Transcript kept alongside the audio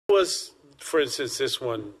was, for instance, this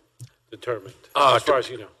one determined, as far as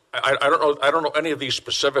you know? I don't know any of these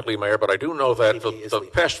specifically, Mayor, but I do know that the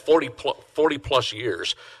past 40 plus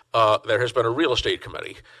years, there has been a real estate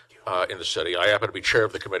committee in the city. I happen to be chair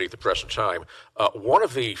of the committee at the present time. One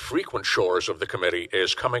of the frequent chores of the committee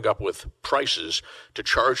is coming up with prices to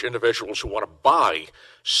charge individuals who want to buy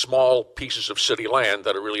small pieces of city land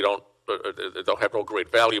that really they'll have no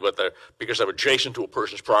great value, but because they're adjacent to a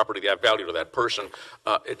person's property, they have value to that person.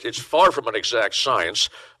 It's far from an exact science.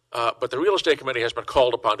 But the Real Estate Committee has been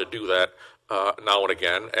called upon to do that now and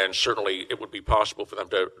again, and certainly it would be possible for them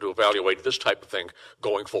to evaluate this type of thing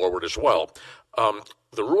going forward as well.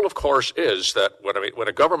 The rule, of course, is that when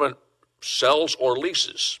a government sells or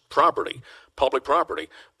leases property, public property,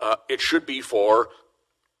 it should be for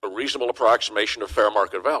a reasonable approximation of fair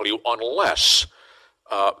market value, unless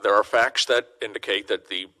there are facts that indicate that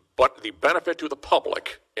the benefit to the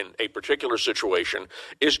public in a particular situation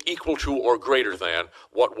is equal to or greater than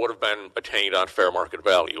what would have been attained on fair market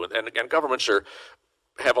value. And governments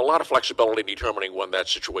have a lot of flexibility in determining when that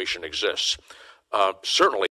situation exists. Certainly,